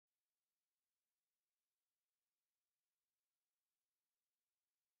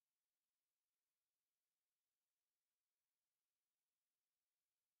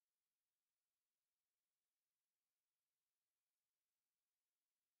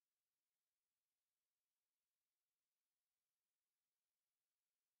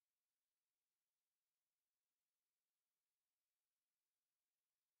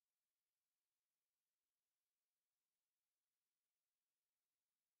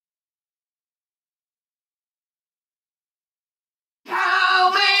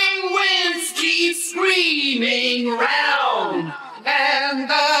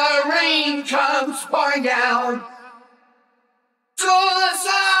comes pouring down. Doors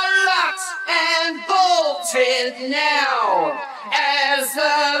are locked and bolted now as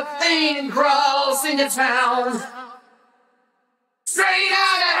the thing crawls into town. Straight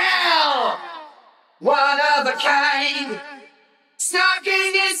out of hell, one of a kind,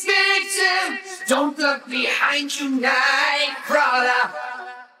 stalking his victim. Don't look behind you, Nightcrawler.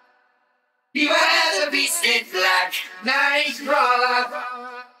 Beware the beast in black, Nightcrawler.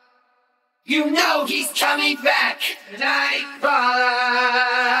 You know he's coming back, Nightcrawler.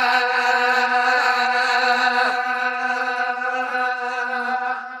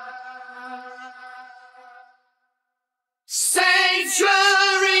 Sanctuary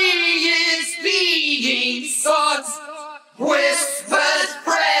is being sought. Whispered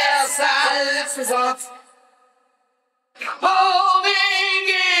prayers are last resort. Holding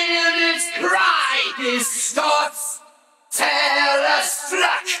in its cry distorts. Terror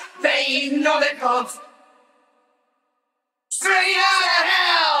struck, they know they can't. Straight out of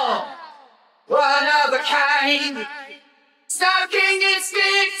hell, one of a kind, stalking its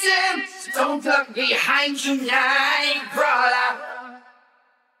victim. Don't look behind you, Nightcrawler.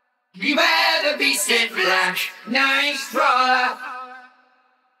 Beware the beast in black, Nightcrawler.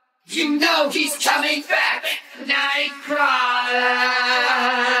 You know he's coming back, Nightcrawler.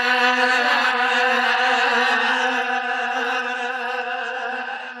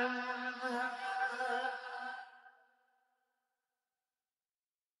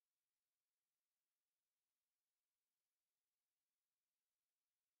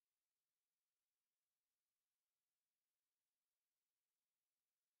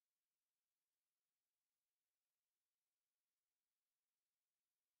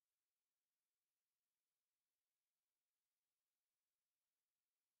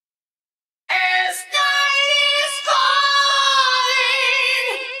 As night is falling,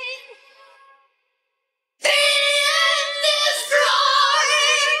 the end is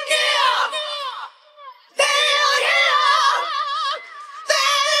drawing near. They'll hear the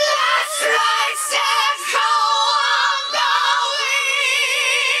last rites echo on the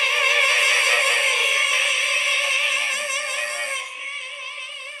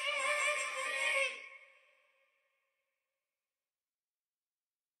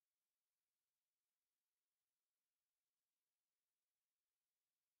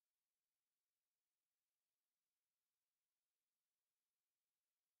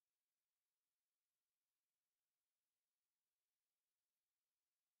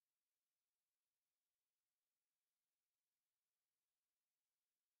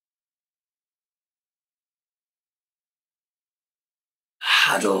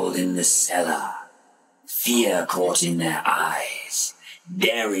Huddled in the cellar, fear caught in their eyes,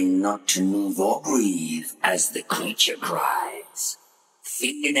 daring not to move or breathe as the creature cries.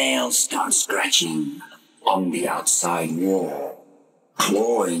 Fingernails start scratching on the outside wall,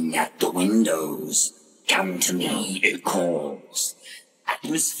 clawing at the windows. Come to me, it calls.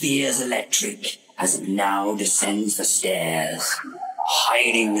 Atmosphere's electric as it now descends the stairs.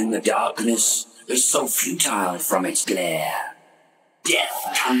 Hiding in the darkness is so futile from its glare. Death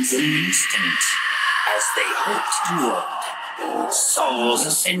comes in an instant, as they hoped to. Souls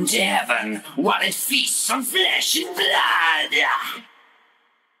ascend to heaven, while it feasts on flesh and blood.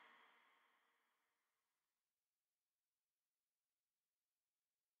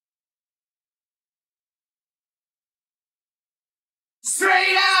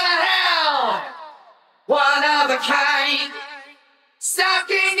 Straight out of hell, one of a kind,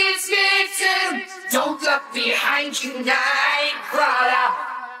 stalking its victim. Don't look behind you, Nightcrawler.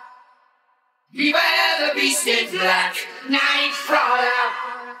 Beware the beast in black, Nightcrawler.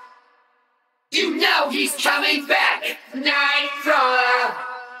 You know he's coming back, Nightcrawler.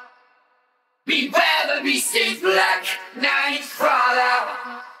 Beware the beast in black,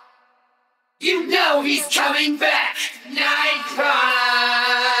 Nightcrawler. You know he's coming back,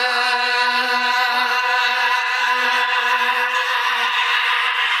 Nightcrawler.